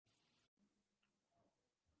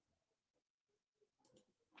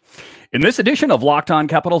In this edition of Locked On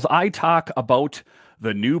Capitals, I talk about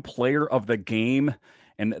the new player of the game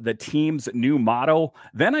and the team's new motto.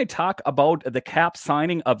 Then I talk about the Cap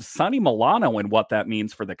signing of Sonny Milano and what that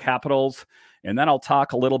means for the Capitals. And then I'll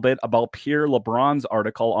talk a little bit about Pierre LeBrun's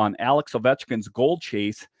article on Alex Ovechkin's goal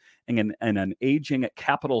chase and an aging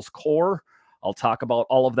Capitals core. I'll talk about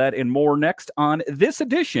all of that and more next on this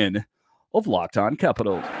edition of Locked On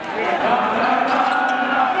Capitals.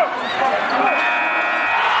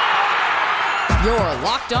 You're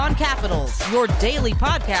Locked On Capitals, your daily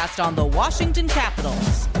podcast on the Washington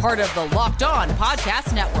Capitals. Part of the Locked On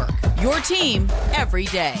Podcast Network, your team every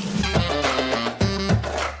day.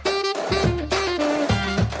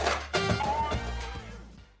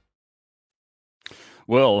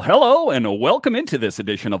 Well, hello and welcome into this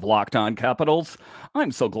edition of Locked On Capitals.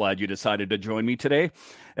 I'm so glad you decided to join me today.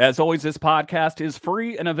 As always, this podcast is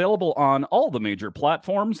free and available on all the major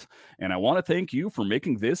platforms, and I want to thank you for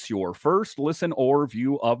making this your first listen or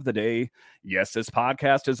view of the day. Yes, this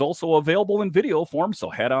podcast is also available in video form, so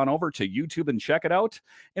head on over to YouTube and check it out.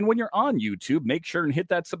 And when you're on YouTube, make sure and hit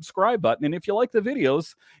that subscribe button, and if you like the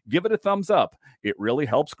videos, give it a thumbs up. It really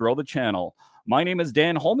helps grow the channel. My name is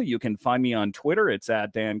Dan Holme. You can find me on Twitter. It's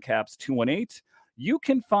at DanCaps218. You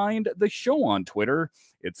can find the show on Twitter.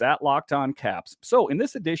 It's at Locked On Caps. So in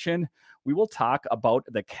this edition, we will talk about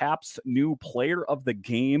the Caps' new player of the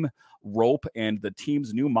game rope and the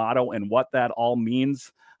team's new motto and what that all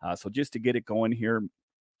means. So just to get it going here,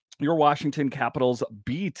 your Washington Capitals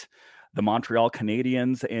beat the Montreal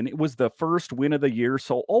Canadiens, and it was the first win of the year,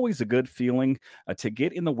 so always a good feeling to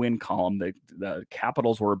get in the win column. The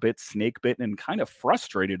Capitals were a bit snake-bitten and kind of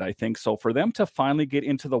frustrated, I think, so for them to finally get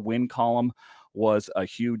into the win column was a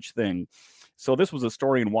huge thing. So this was a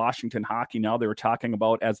story in Washington Hockey Now they were talking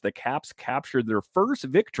about as the Caps captured their first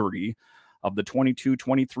victory of the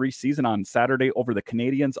 22-23 season on Saturday over the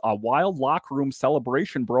Canadiens. A wild locker room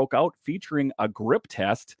celebration broke out featuring a grip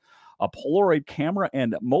test, a Polaroid camera,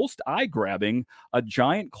 and most eye-grabbing, a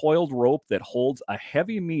giant coiled rope that holds a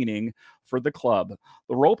heavy meaning for the club.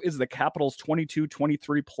 The rope is the Capitals'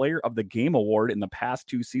 22-23 Player of the Game award. In the past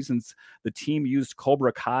two seasons, the team used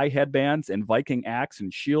Cobra Kai headbands and Viking axe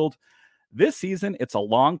and shield. This season, it's a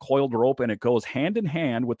long coiled rope, and it goes hand in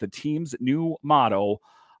hand with the team's new motto,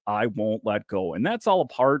 I won't let go. And that's all a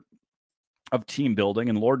part of team building,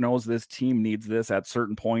 and Lord knows this team needs this at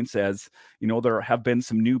certain points. As you know, there have been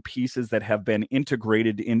some new pieces that have been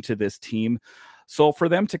integrated into this team. So for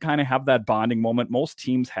them to kind of have that bonding moment, most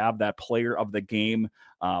teams have that player of the game.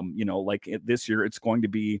 Like this year, it's going to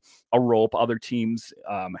be a rope. Other teams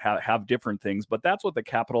have different things, but that's what the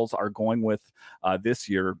Capitals are going with this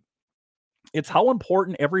year. It's how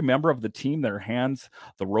important every member of the team their hands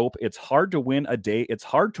the rope. It's hard to win a day. It's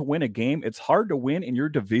hard to win a game. It's hard to win in your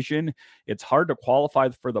division. It's hard to qualify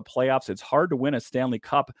for the playoffs. It's hard to win a Stanley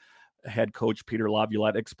Cup. Head coach Peter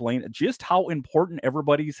Laviolette explained just how important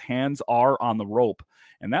everybody's hands are on the rope.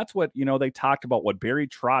 And that's what, they talked about what Barry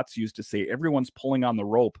Trotz used to say, everyone's pulling on the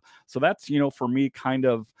rope. So that's, for me, kind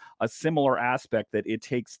of a similar aspect that it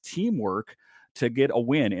takes teamwork to get a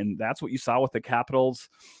win. And that's what you saw with the Capitals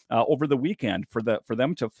over the weekend. For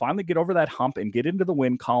them to finally get over that hump and get into the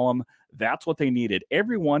win column, that's what they needed.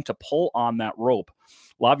 Everyone to pull on that rope.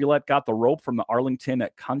 Laviolette got the rope from the Arlington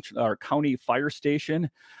County Fire Station,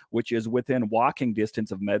 which is within walking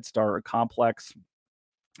distance of MedStar Complex.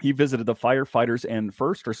 He visited the firefighters and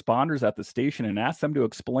first responders at the station and asked them to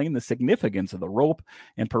explain the significance of the rope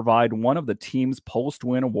and provide one of the team's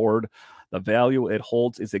post-win award. The value it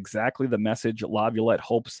holds is exactly the message Laviolette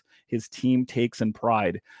hopes his team takes in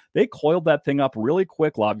pride. They coiled that thing up really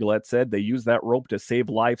quick, Laviolette said. They used that rope to save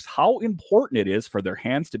lives. How important it is for their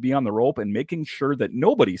hands to be on the rope and making sure that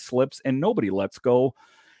nobody slips and nobody lets go.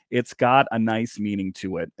 It's got a nice meaning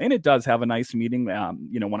to it. And it does have a nice meaning.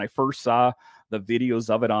 When I first saw the videos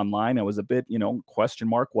of it online, I was a bit, question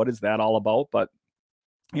mark, what is that all about? But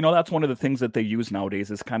that's one of the things that they use nowadays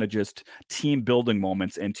is kind of just team building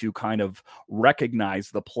moments and to kind of recognize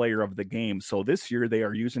the player of the game. So this year they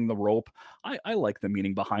are using the rope. I like the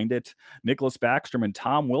meaning behind it. Nicholas Backstrom and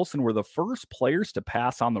Tom Wilson were the first players to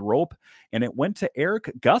pass on the rope, and it went to Erik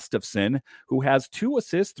Gustafsson, who has 2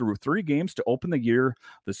 assists through 3 games to open the year.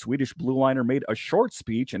 The Swedish blue liner made a short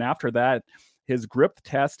speech, and after that, his grip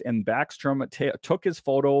test, and Backstrom took his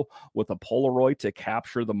photo with a Polaroid to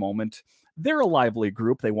capture the moment. They're a lively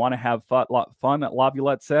group. They want to have fun,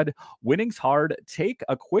 Laviolette said. Winning's hard. Take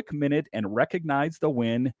a quick minute and recognize the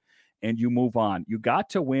win, and you move on. You got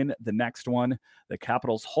to win the next one. The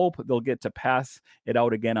Capitals hope they'll get to pass it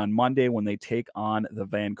out again on Monday when they take on the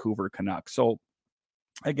Vancouver Canucks. So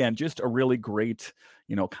again, just a really great,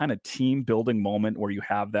 kind of team building moment where you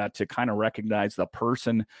have that to kind of recognize the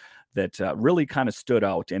person that really kind of stood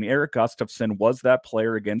out. And Eric Gustafson was that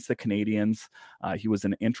player against the Canadians. He was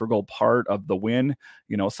an integral part of the win.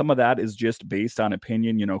 Some of that is just based on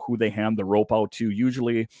opinion, who they hand the rope out to.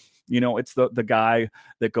 Usually, it's the guy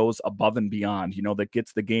that goes above and beyond, that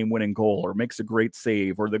gets the game winning goal or makes a great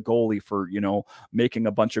save, or the goalie for, making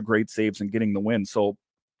a bunch of great saves and getting the win. So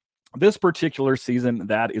this particular season,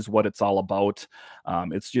 that is what it's all about.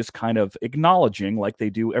 It's just kind of acknowledging, like they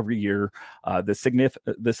do every year, the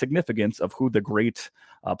significance of who the great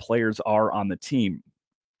players are on the team.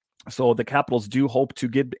 So the Capitals do hope to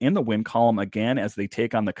get in the win column again as they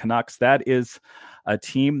take on the Canucks. That is a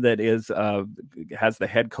team that has the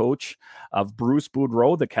head coach of Bruce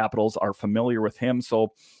Boudreau. The Capitals are familiar with him,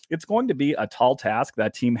 so it's going to be a tall task.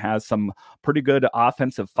 That team has some pretty good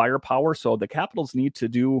offensive firepower, so the Capitals need to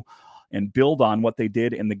do and build on what they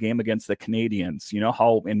did in the game against the Canadians.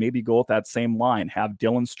 And maybe go with that same line. Have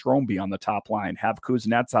Dylan Strome be on the top line. Have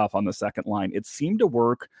Kuznetsov on the second line. It seemed to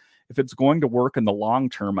work. If it's going to work in the long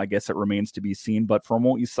term, I guess it remains to be seen. But from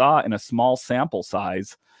what you saw in a small sample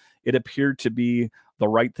size, it appeared to be the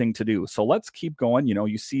right thing to do. So let's keep going.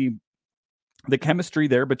 You see the chemistry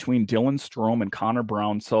there between Dylan Strome and Connor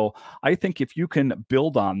Brown. So I think if you can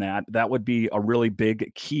build on that, that would be a really big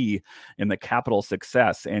key in the Capital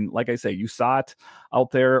success. And like I say, you saw it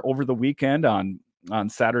out there over the weekend on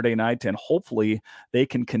Saturday night, and hopefully they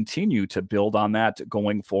can continue to build on that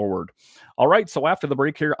going forward. All right, so after the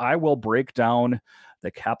break here, I will break down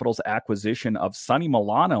the Capitals' acquisition of Sonny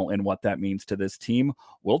Milano and what that means to this team.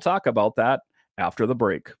 We'll talk about that after the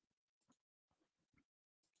break.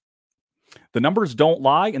 The numbers don't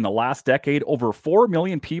lie. In the last decade, over 4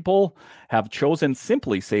 million people have chosen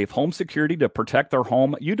SimpliSafe home security to protect their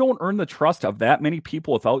home. You don't earn the trust of that many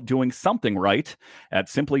people without doing something right. At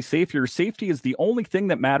SimpliSafe, your safety is the only thing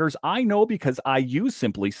that matters. I know because I use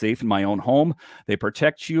SimpliSafe in my own home. They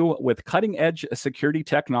protect you with cutting-edge security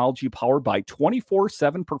technology powered by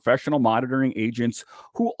 24/7 professional monitoring agents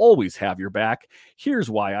who always have your back. Here's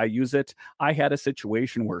why I use it. I had a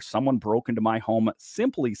situation where someone broke into my home.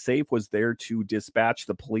 SimpliSafe was there to dispatch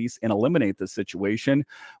the police and eliminate the situation.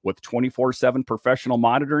 With 24/7 professional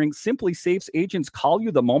monitoring, SimpliSafe's agents call you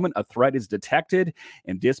the moment a threat is detected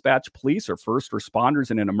and dispatch police or first responders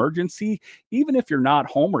in an emergency. Even if you're not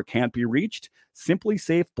home or can't be reached,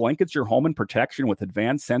 SimpliSafe blankets your home in protection with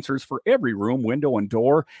advanced sensors for every room, window, and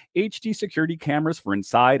door, HD security cameras for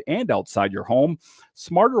inside and outside your home,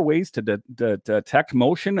 smarter ways to detect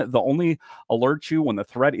motion that only alert you when the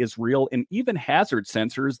threat is real, and even hazard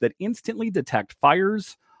sensors that instantly detect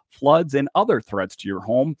fires, floods, and other threats to your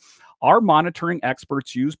home. Our monitoring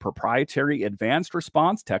experts use proprietary advanced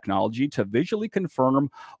response technology to visually confirm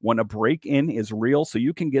when a break-in is real so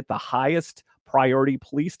you can get the highest priority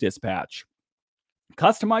police dispatch.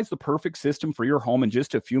 Customize the perfect system for your home in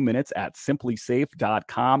just a few minutes at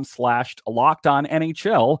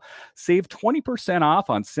simplisafe.com/lockedonnhl. Save 20% off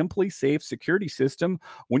on SimpliSafe security system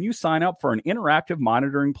when you sign up for an interactive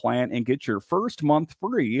monitoring plan and get your first month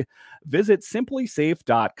free. Visit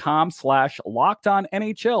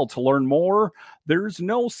simplisafe.com/lockedonnhl to learn more. There's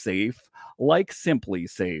no safe like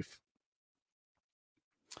SimpliSafe.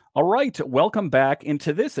 All right, welcome back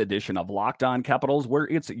into this edition of Locked On Capitals, where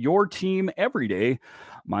it's your team every day.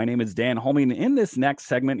 My name is Dan Holming. In this next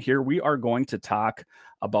segment here, we are going to talk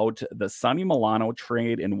about the Sonny Milano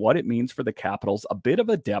trade and what it means for the Capitals. A bit of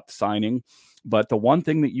a depth signing, but the one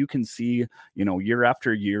thing that you can see, year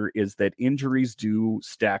after year is that injuries do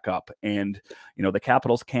stack up, and, the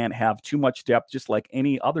Capitals can't have too much depth, just like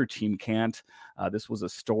any other team can't. This was a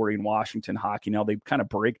story in Washington Hockey. Now they kind of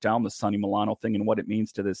break down the Sonny Milano thing and what it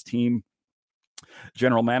means to this team.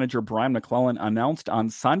 General Manager Brian McClellan announced on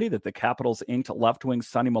Sunday that the Capitals inked left wing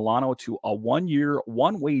Sonny Milano to a 1-year,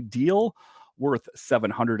 one-way deal worth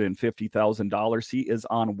 $750,000. He is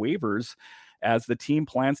on waivers as the team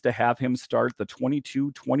plans to have him start the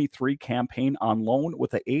 22-23 campaign on loan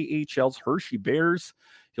with the AHL's Hershey Bears.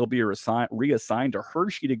 He'll be reassigned to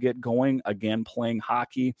Hershey to get going again playing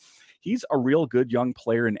hockey. He's a real good young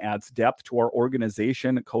player and adds depth to our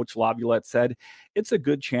organization. Coach Laviolette said, it's a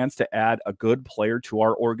good chance to add a good player to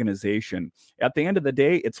our organization. At the end of the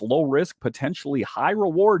day, it's low risk, potentially high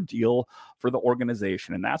reward deal for the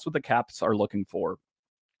organization. And that's what the Caps are looking for.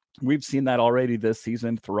 We've seen that already this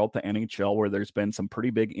season throughout the NHL, where there's been some pretty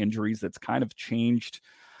big injuries that's kind of changed,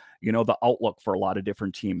 the outlook for a lot of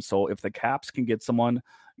different teams. So if the Caps can get someone,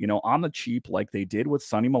 on the cheap like they did with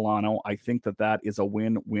Sonny Milano, I think that is a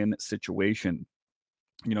win-win situation.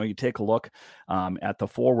 You take a look at the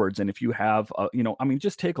forwards, and if you have,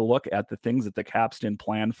 just take a look at the things that the Caps didn't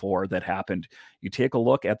plan for that happened. You take a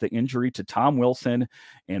look at the injury to Tom Wilson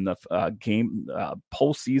in the game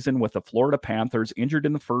postseason with the Florida Panthers, injured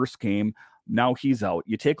in the first game. Now he's out.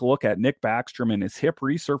 You take a look at Nick Backstrom and his hip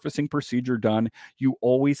resurfacing procedure done. You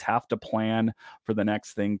always have to plan for the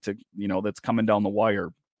next thing that's coming down the wire.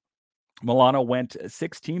 Milano went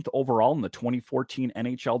 16th overall in the 2014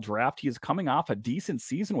 NHL draft. He is coming off a decent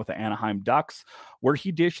season with the Anaheim Ducks, where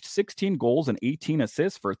he dished 16 goals and 18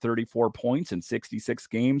 assists for 34 points in 66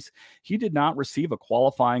 games. He did not receive a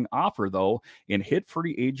qualifying offer, though. In hit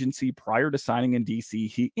free agency prior to signing in DC,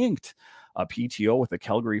 he inked a PTO with the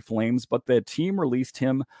Calgary Flames, but the team released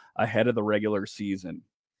him ahead of the regular season.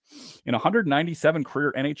 In 197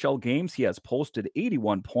 career NHL games, he has posted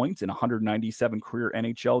 81 points in 197 career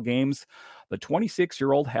NHL games. The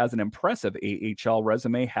 26-year-old has an impressive AHL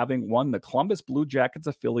resume, having won the Columbus Blue Jackets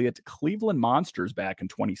affiliate Cleveland Monsters back in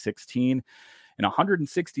 2016. In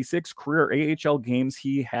 166 career AHL games,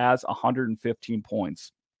 he has 115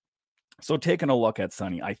 points. So taking a look at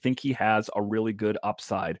Sonny, I think he has a really good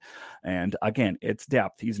upside. And again, it's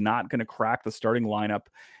depth. He's not going to crack the starting lineup,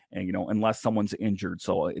 and unless someone's injured.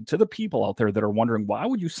 So to the people out there that are wondering, why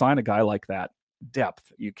would you sign a guy like that?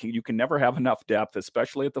 Depth. You can never have enough depth,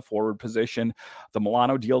 especially at the forward position. The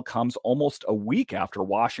Milano deal comes almost a week after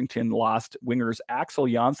Washington lost wingers Axel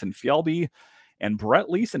Jonsson-Fjällby and Brett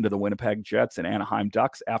Leason to the Winnipeg Jets and Anaheim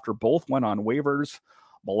Ducks after both went on waivers.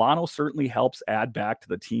 Milano certainly helps add back to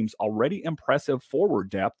the team's already impressive forward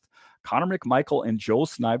depth. Connor McMichael and Joe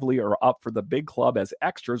Snively are up for the big club as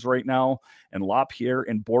extras right now, and LaPierre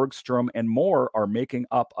and Borgstrom and more are making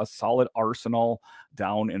up a solid arsenal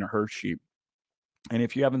down in Hershey. And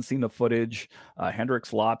if you haven't seen the footage,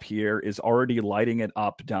 Hendrix Lapierre is already lighting it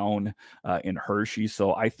up down in Hershey.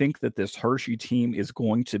 So I think that this Hershey team is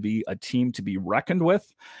going to be a team to be reckoned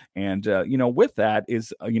with. And, with that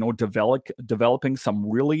is, developing some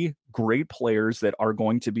really great players that are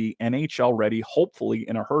going to be NHL ready, hopefully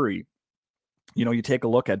in a hurry. You take a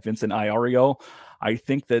look at Vincent Iorio. I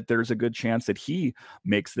think that there's a good chance that he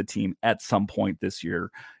makes the team at some point this year.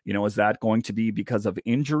 Is that going to be because of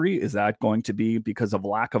injury? Is that going to be because of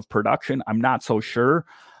lack of production? I'm not so sure.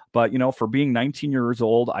 But, for being 19 years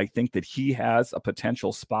old, I think that he has a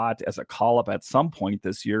potential spot as a call-up at some point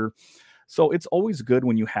this year. So it's always good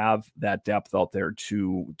when you have that depth out there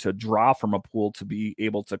to draw from a pool to be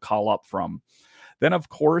able to call up from. Then, of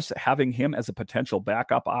course, having him as a potential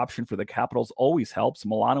backup option for the Capitals always helps.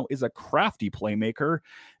 Milano is a crafty playmaker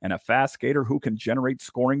and a fast skater who can generate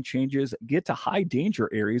scoring changes, get to high danger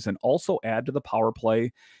areas, and also add to the power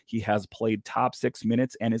play. He has played top 6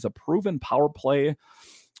 minutes and is a proven power play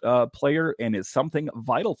player and is something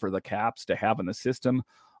vital for the Caps to have in the system.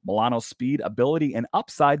 Milano's speed, ability, and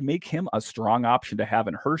upside make him a strong option to have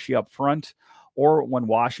in Hershey up front, or when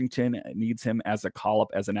Washington needs him as a call-up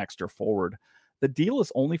as an extra forward. The deal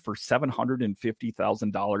is only for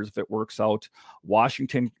 $750,000 if it works out.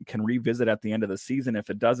 Washington can revisit at the end of the season. If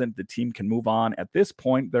it doesn't, the team can move on. At this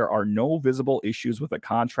point, there are no visible issues with a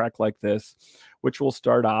contract like this, which will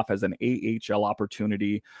start off as an AHL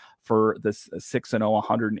opportunity for this 6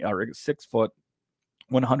 foot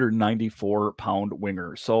 194-pound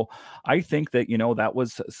winger. So I think that, that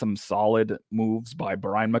was some solid moves by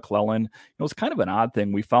Brian McClellan. It was kind of an odd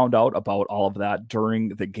thing. We found out about all of that during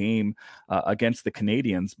the game against the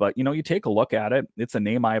Canadiens. But, you take a look at it, it's a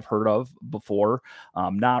name I've heard of before.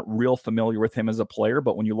 Not real familiar with him as a player,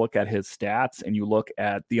 but when you look at his stats and you look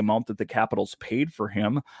at the amount that the Capitals paid for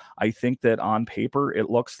him, I think that on paper, it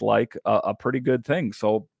looks like a pretty good thing.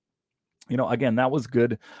 So, again, that was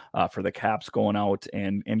good for the Caps going out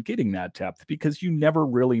and getting that depth, because you never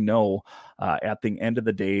really know at the end of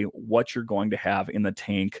the day what you're going to have in the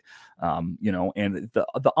tank, and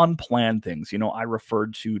the unplanned things. I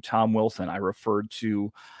referred to Tom Wilson. I referred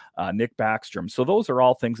to Nick Backstrom. So those are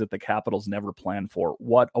all things that the Capitals never planned for.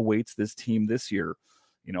 What awaits this team this year?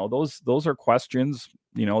 Those are questions,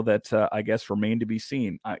 that I guess remain to be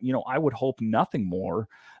seen. I would hope nothing more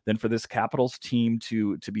than for this Capitals team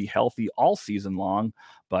to be healthy all season long.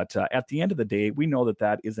 But at the end of the day, we know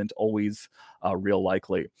that isn't always real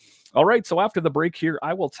likely. All right. So after the break here,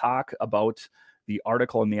 I will talk about the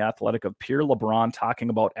article in The Athletic of Pierre LeBrun talking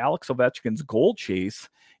about Alex Ovechkin's goal chase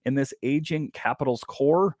in this aging Capitals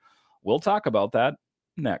core. We'll talk about that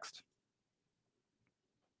next.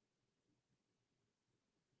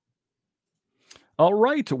 All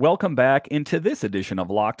right, welcome back into this edition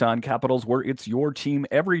of Locked On Capitals, where it's your team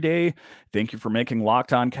every day. Thank you for making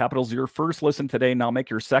Locked On Capitals your first listen today. Now make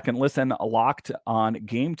your second listen Locked On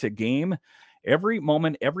Game to Game. Every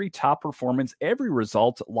moment, every top performance, every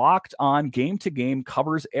result, Locked On Game to Game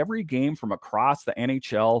covers every game from across the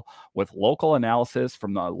NHL with local analysis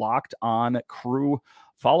from the Locked On crew.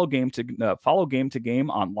 Follow Game to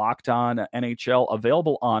Game on Locked On NHL,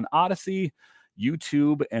 available on Odyssey,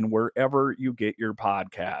 YouTube, and wherever you get your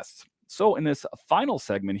podcasts. So in this final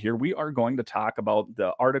segment here, we are going to talk about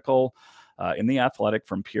the article in The Athletic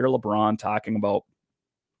from Pierre LeBrun talking about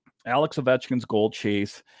Alex Ovechkin's goal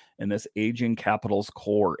chase in this aging Capitals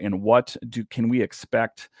core, and what can we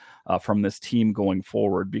expect from this team going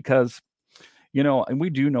forward? Because, and we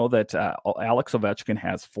do know that Alex Ovechkin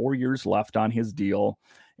has 4 years left on his deal.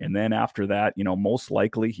 And then after that, most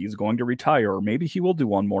likely he's going to retire, or maybe he will do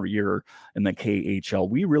one more year in the KHL.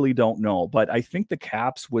 We really don't know. But I think the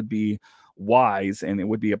Caps would be wise, and it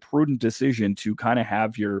would be a prudent decision to kind of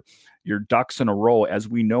have your ducks in a row, as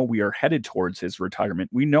we know we are headed towards his retirement.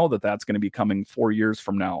 We know that that's going to be coming 4 years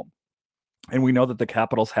from now. And we know that the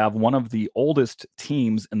Capitals have one of the oldest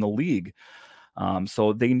teams in the league.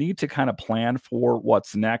 So they need to kind of plan for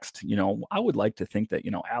what's next. I would like to think that,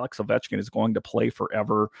 Alex Ovechkin is going to play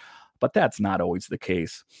forever, but that's not always the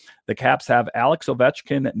case. The Caps have Alex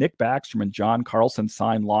Ovechkin, Nick Backstrom, and John Carlson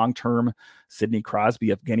signed long-term. Sidney Crosby,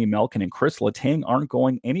 Evgeny Malkin, and Chris Letang aren't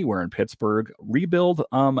going anywhere in Pittsburgh. Rebuild,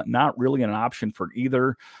 not really an option for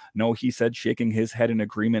either. No, he said, shaking his head in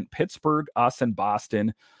agreement. Pittsburgh, us, and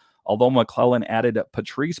Boston. Although McLellan added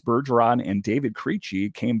Patrice Bergeron and David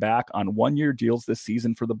Krejci, came back on one-year deals this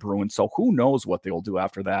season for the Bruins, so who knows what they'll do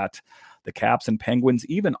after that. The Caps and Penguins,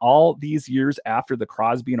 even all these years after the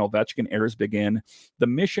Crosby and Ovechkin eras begin, the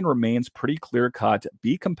mission remains pretty clear-cut.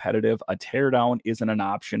 Be competitive. A teardown isn't an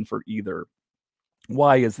option for either.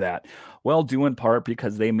 Why is that? Well, due in part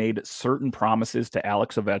because they made certain promises to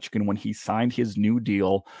Alex Ovechkin when he signed his new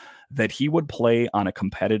deal that he would play on a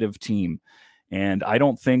competitive team. And I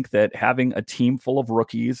don't think that having a team full of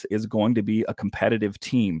rookies is going to be a competitive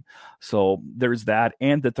team. So there's that,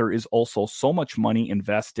 and that there is also so much money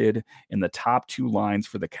invested in the top two lines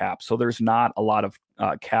for the Caps. So there's not a lot of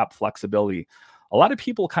cap flexibility. A lot of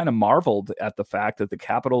people kind of marveled at the fact that the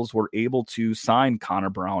Capitals were able to sign Connor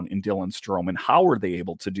Brown and Dylan Strome. And how were they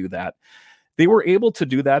able to do that? They were able to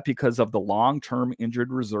do that because of the long-term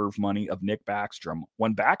injured reserve money of Nick Backstrom.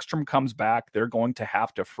 When Backstrom comes back, they're going to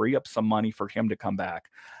have to free up some money for him to come back.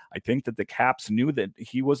 I think that the Caps knew that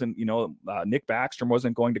he wasn't, Nick Backstrom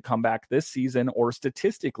wasn't going to come back this season, or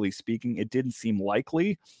statistically speaking, it didn't seem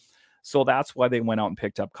likely. So that's why they went out and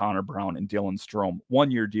picked up Connor Brown and Dylan Strome.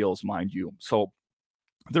 One-year deals, mind you. So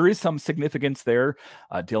there is some significance there.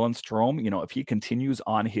 Dylan Strome, if he continues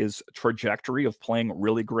on his trajectory of playing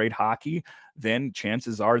really great hockey, then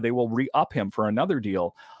chances are they will re-up him for another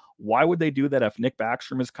deal. Why would they do that if Nick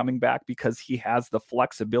Backstrom is coming back? Because he has the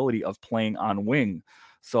flexibility of playing on wing.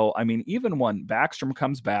 So, even when Backstrom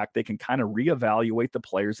comes back, they can kind of reevaluate the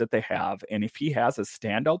players that they have. And if he has a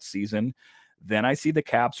standout season, then I see the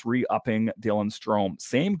Caps re-upping Dylan Strome.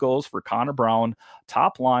 Same goes for Connor Brown,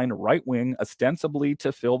 top line, right wing, ostensibly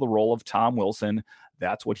to fill the role of Tom Wilson.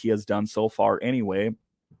 That's what he has done so far anyway.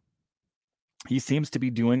 He seems to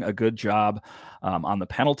be doing a good job on the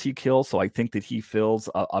penalty kill, so I think that he fills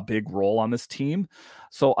a big role on this team.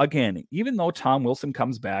 So again, even though Tom Wilson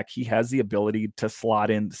comes back, he has the ability to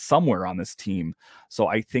slot in somewhere on this team. So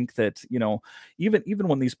I think that, even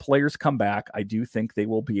when these players come back, I do think they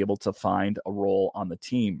will be able to find a role on the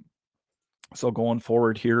team. So going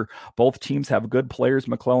forward here, both teams have good players,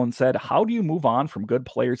 McLellan said. How do you move on from good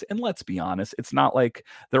players? And let's be honest, it's not like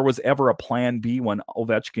there was ever a plan B when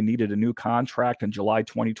Ovechkin needed a new contract in July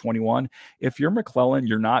 2021. If you're McLellan,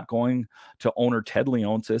 you're not going to owner Ted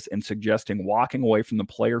Leonsis and suggesting walking away from the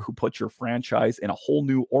player who put your franchise in a whole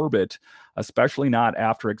new orbit, especially not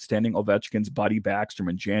after extending Ovechkin's buddy Backstrom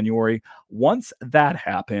in January. Once that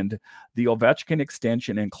happened, the Ovechkin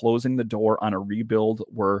extension and closing the door on a rebuild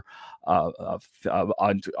were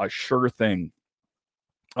a sure thing.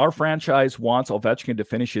 Our franchise wants Ovechkin to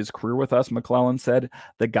finish his career with us, McLellan said.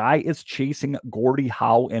 The guy is chasing Gordie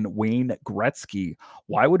Howe and Wayne Gretzky.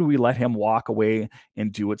 Why would we let him walk away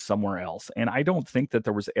and do it somewhere else? And I don't think that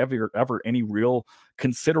there was ever any real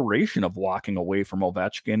consideration of walking away from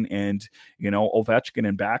Ovechkin. And, Ovechkin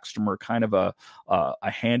and Backstrom are kind of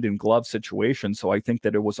a hand-in-glove situation. So I think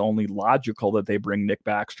that it was only logical that they bring Nick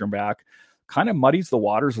Backstrom back. Kind of muddies the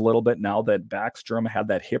waters a little bit now that Backstrom had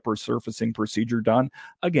that hip resurfacing procedure done.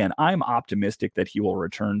 Again, I'm optimistic that he will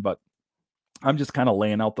return, but I'm just kind of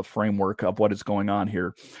laying out the framework of what is going on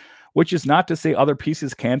here. which is not to say other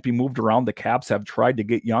pieces can't be moved around. The Caps have tried to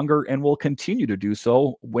get younger and will continue to do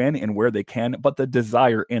so when and where they can, but the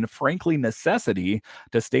desire and frankly necessity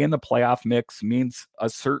to stay in the playoff mix means a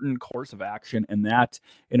certain course of action, and that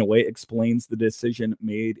in a way explains the decision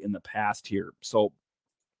made in the past here. So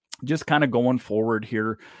just kind of going forward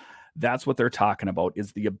here, that's what they're talking about,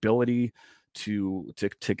 is the ability to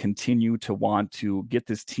continue to want to get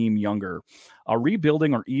this team younger. A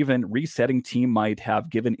rebuilding or even resetting team might have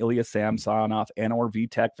given Ilya Samsonov and or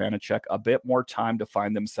Vitek Vanecek a bit more time to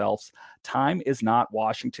find themselves. Time is not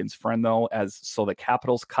Washington's friend, though, so the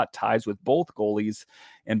Capitals cut ties with both goalies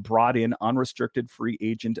and brought in unrestricted free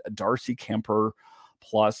agent Darcy Kuemper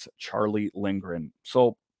plus Charlie Lindgren.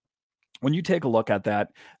 So when you take a look at that,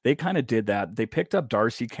 they kind of did that. They picked up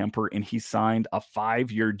Darcy Kuemper and he signed a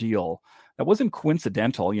 5-year deal. That wasn't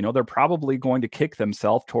coincidental. They're probably going to kick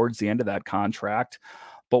themselves towards the end of that contract.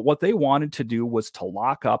 But what they wanted to do was to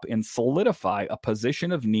lock up and solidify a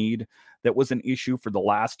position of need that was an issue for the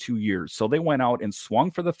last 2 years. So they went out and swung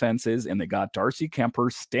for the fences, and they got Darcy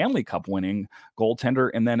Kuemper, Stanley Cup winning goaltender,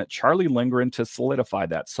 and then Charlie Lindgren to solidify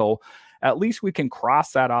that. So at least we can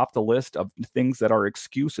cross that off the list of things that are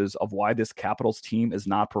excuses of why this Capitals team is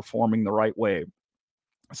not performing the right way.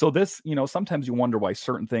 So this, sometimes you wonder why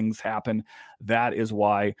certain things happen. That is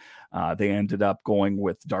why they ended up going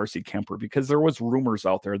with Darcy Kuemper, because there was rumors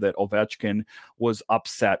out there that Ovechkin was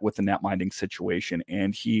upset with the netminding situation,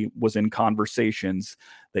 and he was in conversations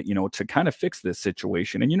that, to kind of fix this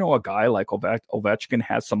situation. And, a guy like Ovechkin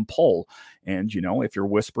has some pull. And, if you're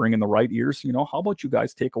whispering in the right ears, how about you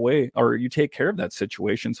guys take care of that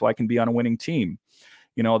situation so I can be on a winning team?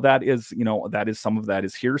 That is some of that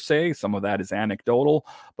is hearsay, some of that is anecdotal,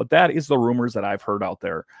 but that is the rumors that I've heard out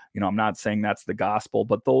there. I'm not saying that's the gospel,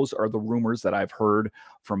 but those are the rumors that I've heard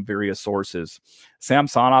from various sources.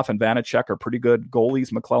 Samsonov and Vanecek are pretty good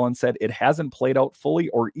goalies, McLellan said. It hasn't played out fully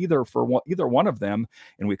or either one of them,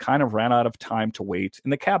 and we kind of ran out of time to wait.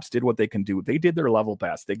 And the Caps did what they can do. They did their level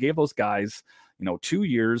best. They gave those guys, 2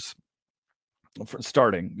 years for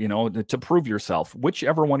starting, to prove yourself.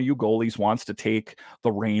 Whichever one of you goalies wants to take the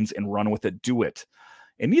reins and run with it, do it.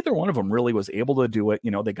 And neither one of them really was able to do it.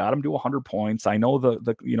 They got him to 100 points. I know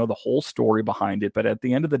the whole story behind it, but at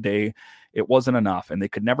the end of the day, it wasn't enough, and they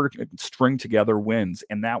could never string together wins.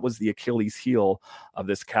 And that was the Achilles heel of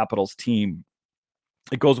this Capitals team.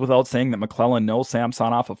 It goes without saying that McLellan knows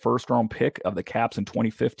Samsonov, a first-round pick of the Caps in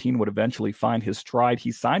 2015, would eventually find his stride.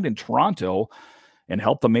 He signed in Toronto and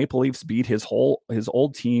helped the Maple Leafs beat his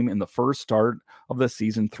old team in the first start of the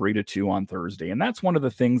season 3-2 on Thursday. And that's one of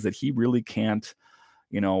the things that he really can't,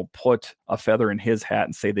 put a feather in his hat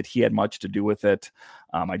and say that he had much to do with it.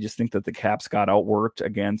 I just think that the Caps got outworked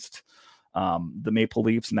against the Maple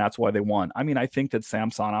Leafs, and that's why they won. I mean, I think that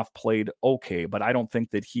Samsonov played okay, but I don't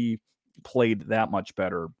think that he played that much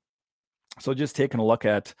better. So just taking a look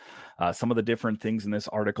at some of the different things in this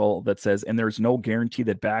article that says, and there's no guarantee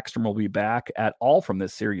that Backstrom will be back at all from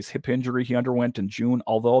this series. Hip injury he underwent in June,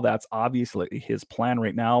 although that's obviously his plan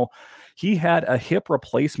right now. He had a hip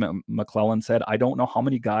replacement, McLellan said. I don't know how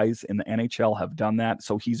many guys in the NHL have done that,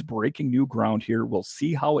 so he's breaking new ground here. We'll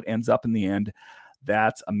see how it ends up in the end.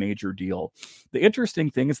 That's a major deal. The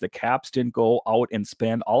interesting thing is the Caps didn't go out and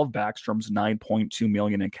spend all of Backstrom's $9.2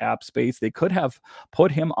 million in cap space. They could have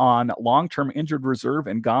put him on long-term injured reserve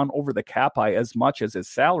and gone over the cap by as much as his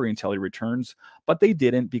salary until he returns, but they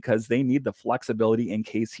didn't because they need the flexibility in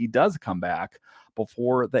case he does come back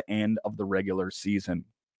before the end of the regular season.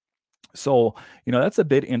 So, that's a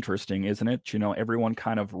bit interesting, isn't it? Everyone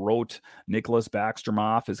kind of wrote Nicholas Backstrom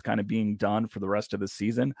off as kind of being done for the rest of the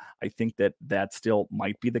season. I think that still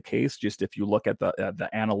might be the case. Just if you look at the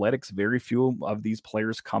analytics, very few of these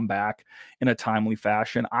players come back in a timely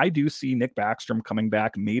fashion. I do see Nick Backstrom coming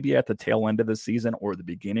back maybe at the tail end of the season or the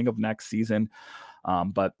beginning of next season.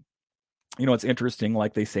 But it's interesting,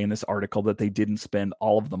 like they say in this article, that they didn't spend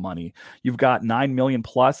all of the money. You've got $9 million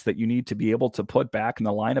plus that you need to be able to put back in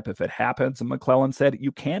the lineup if it happens. And McLellan said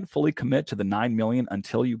you can't fully commit to the $9 million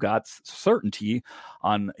until you got certainty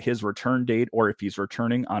on his return date or if he's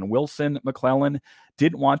returning on Wilson. McLellan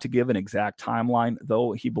didn't want to give an exact timeline,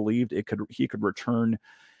 though he believed he could return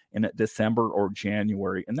in December or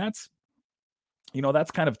January. And that's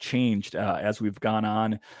kind of changed as we've gone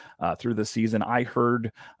on through the season. I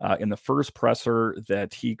heard in the first presser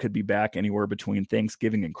that he could be back anywhere between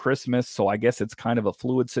Thanksgiving and Christmas. So I guess it's kind of a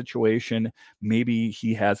fluid situation. Maybe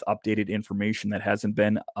he has updated information that hasn't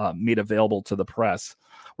been made available to the press.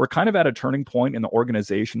 We're kind of at a turning point in the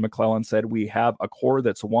organization, McLellan said. We have a core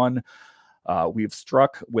that's won We've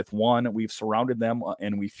struck with one. We've surrounded them,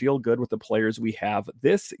 and we feel good with the players we have.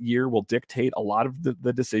 This year will dictate a lot of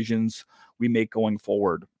the decisions we make going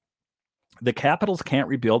forward. The Capitals can't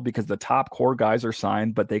rebuild because the top core guys are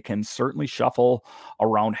signed, but they can certainly shuffle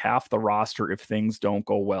around half the roster if things don't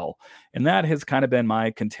go well. And that has kind of been my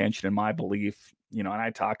contention and my belief. And I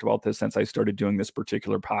talked about this since I started doing this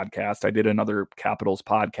particular podcast. I did another Capitals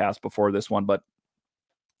podcast before this one, but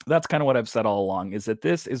that's kind of what I've said all along, is that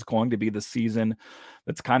this is going to be the season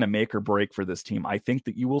that's kind of make or break for this team. I think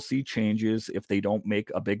that you will see changes if they don't make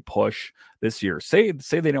a big push this year. Say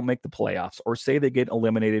they don't make the playoffs, or say they get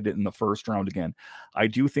eliminated in the first round again. I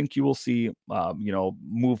do think you will see,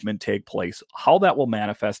 movement take place. How that will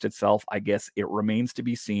manifest itself, I guess it remains to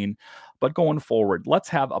be seen. But going forward, let's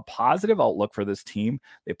have a positive outlook for this team.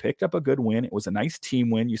 They picked up a good win. It was a nice team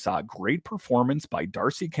win. You saw a great performance by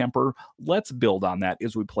Darcy Kemper. Let's build on that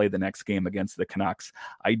as we play the next game against the Canucks.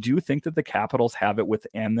 I do think that the Capitals have it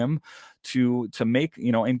within them to make,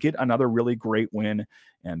 and get another really great win.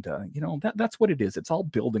 And, that's what it is. It's all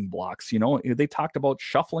building blocks. They talked about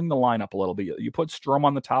shuffling the lineup a little bit. You put Strome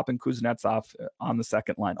on the top and Kuznetsov on the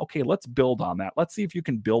second line. Okay, let's build on that. Let's see if you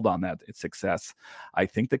can build on that success. I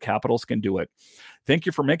think the Capitals can do it. Thank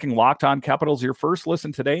you for making Locked On Capitals your first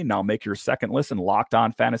listen today. Now make your second listen Locked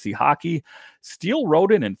On Fantasy Hockey. Steele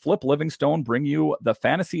Roden and Flip Livingstone bring you the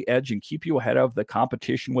fantasy edge and keep you ahead of the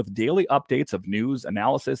competition with daily updates of news,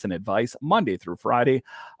 analysis, and advice Monday through Friday.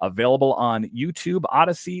 Available on YouTube,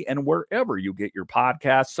 Odyssey, and wherever you get your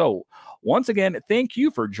podcasts. So once again, thank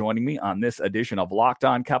you for joining me on this edition of Locked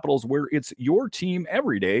On Capitals, where it's your team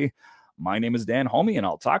every day. My name is Dan Homey, and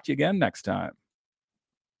I'll talk to you again next time.